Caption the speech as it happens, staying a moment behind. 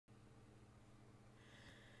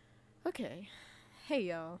Okay, hey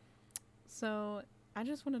y'all. So, I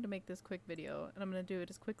just wanted to make this quick video, and I'm gonna do it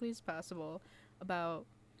as quickly as possible about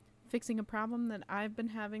fixing a problem that I've been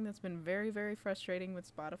having that's been very, very frustrating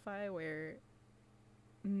with Spotify, where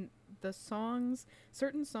the songs,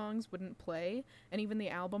 certain songs wouldn't play, and even the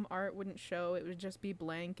album art wouldn't show. It would just be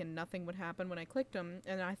blank, and nothing would happen when I clicked them.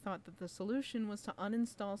 And I thought that the solution was to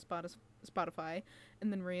uninstall Spotify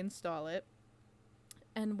and then reinstall it.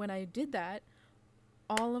 And when I did that,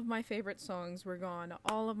 all of my favorite songs were gone.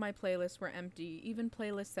 All of my playlists were empty. Even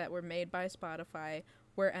playlists that were made by Spotify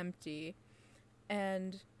were empty.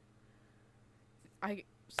 And I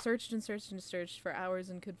searched and searched and searched for hours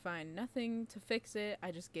and could find nothing to fix it.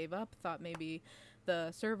 I just gave up, thought maybe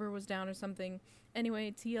the server was down or something.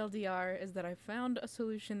 Anyway, TLDR is that I found a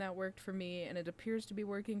solution that worked for me, and it appears to be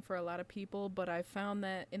working for a lot of people, but I found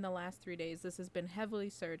that in the last 3 days this has been heavily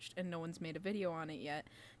searched and no one's made a video on it yet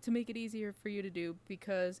to make it easier for you to do,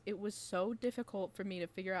 because it was so difficult for me to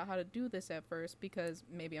figure out how to do this at first, because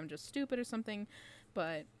maybe I'm just stupid or something,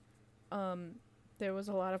 but there was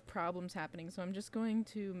a lot of problems happening. So I'm just going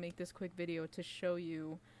to make this quick video to show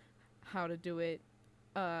you how to do it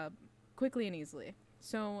quickly and easily.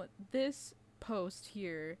 So this post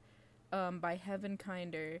here by Heaven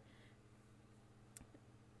Kinder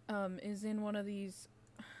is in one of these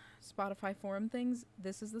Spotify forum things.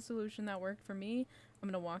 This is the solution that worked for me. I'm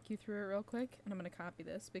going to walk you through it real quick, and I'm going to copy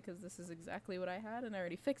this because this is exactly what I had and I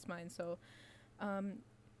already fixed mine. So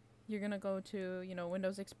you're going to go to,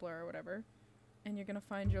 Windows Explorer or whatever, and you're going to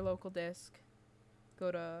find your local disk.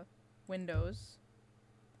 Go to Windows,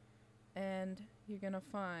 and you're going to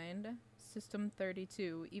find System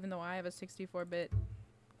 32. Even though I have a 64-bit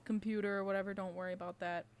computer or whatever, don't worry about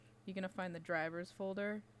that. You're going to find the drivers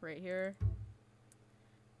folder right here.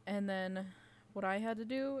 And then what I had to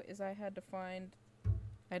do is I had to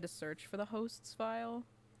search for the hosts file.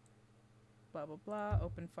 Blah, blah, blah.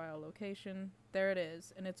 Open file location. There it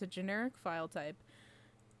is. And it's a generic file type.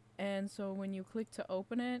 And so when you click to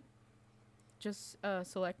open it, just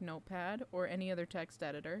select Notepad or any other text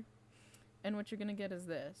editor. And what you're going to get is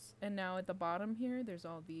this. And now at the bottom here, there's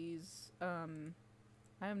all these, I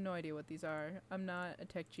have no idea what these are. I'm not a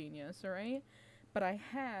tech genius, alright? But I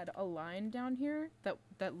had a line down here that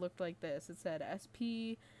looked like this. It said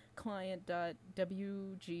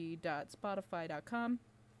spclient.wg.spotify.com.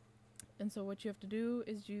 And so what you have to do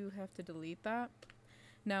is you have to delete that.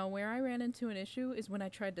 Now, where I ran into an issue is when I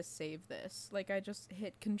tried to save this. Like, I just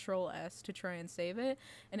hit Control S to try and save it,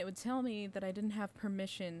 and it would tell me that I didn't have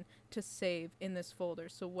permission to save in this folder.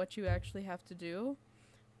 So what you actually have to do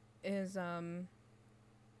is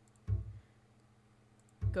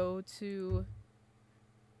go to,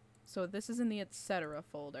 so this is in the etc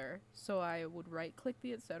folder. So I would right click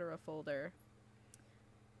the etc folder,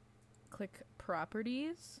 click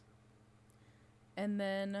properties, and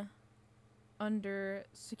then under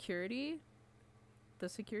security, the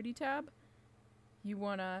security tab, you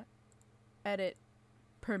want to edit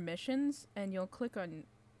permissions, and you'll click on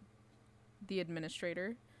the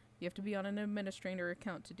administrator. You have to be on an administrator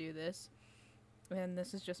account to do this. And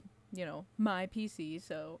this is just, my PC,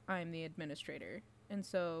 so I'm the administrator. And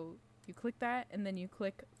so you click that, and then you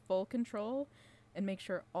click full control and make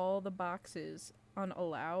sure all the boxes on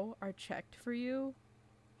allow are checked for you,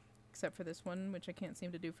 except for this one, which I can't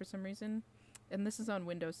seem to do for some reason. And this is on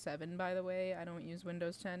Windows 7, by the way. I don't use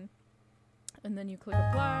Windows 10. And then you click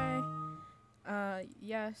apply,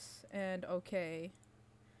 yes, and okay.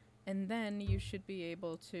 And then you should be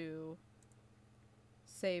able to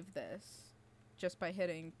save this just by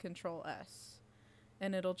hitting Control S.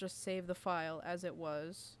 And it'll just save the file as it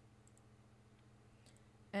was.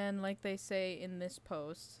 And like they say in this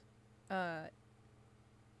post,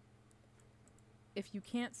 if you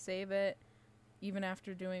can't save it, even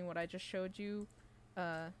after doing what I just showed you,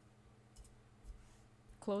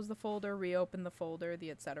 close the folder, reopen the folder, the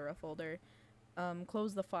etc folder,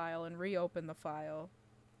 close the file and reopen the file,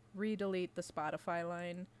 redelete the Spotify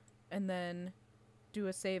line, and then do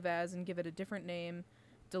a save as and give it a different name,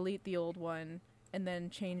 delete the old one, and then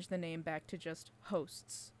change the name back to just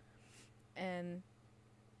hosts. And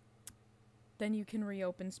then you can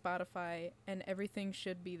reopen Spotify and everything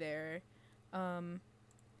should be there.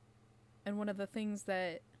 And one of the things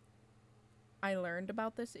that I learned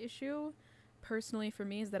about this issue, personally for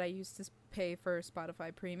me, is that I used to pay for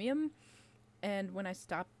Spotify Premium. And when I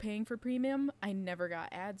stopped paying for Premium, I never got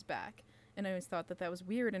ads back. And I always thought that that was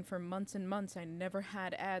weird. And for months and months, I never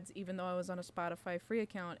had ads, even though I was on a Spotify free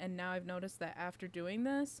account. And now I've noticed that after doing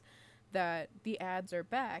this, that the ads are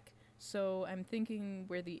back. So I'm thinking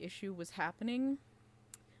where the issue was happening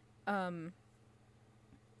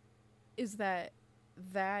is that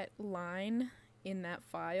that line in that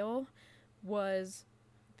file was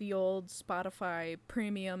the old Spotify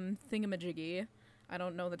premium thingamajiggy, I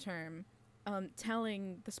don't know the term,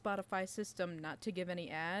 telling the Spotify system not to give any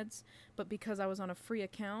ads, but because I was on a free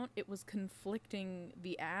account, it was conflicting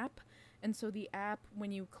the app. And so the app,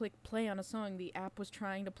 when you click play on a song, the app was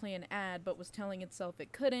trying to play an ad, but was telling itself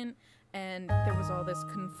it couldn't, and there was all this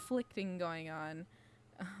conflicting going on.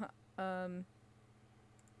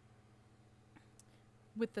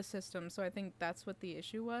 With the system. So I think that's what the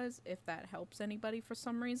issue was, if that helps anybody for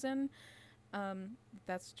some reason.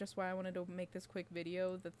 That's just why I wanted to make this quick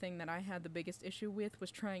video. The thing that I had the biggest issue with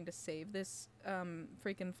was trying to save this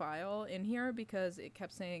freaking file in here, because it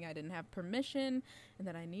kept saying I didn't have permission and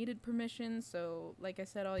that I needed permission. So like I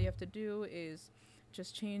said, all you have to do is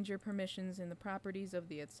just change your permissions in the properties of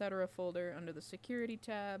the etc folder under the security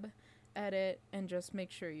tab, edit, and just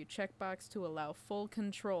make sure you checkbox to allow full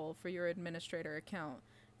control for your administrator account,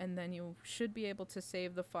 and then you should be able to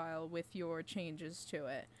save the file with your changes to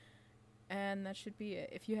it. And that should be it.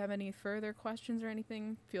 If you have any further questions or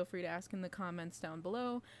anything, feel free to ask in the comments down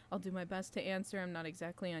below. I'll do my best to answer. I'm not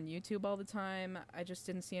exactly on YouTube all the time. I just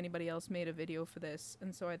didn't see anybody else made a video for this,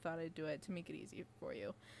 and so I thought I'd do it to make it easy for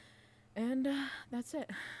you. And that's it.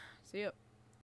 See you.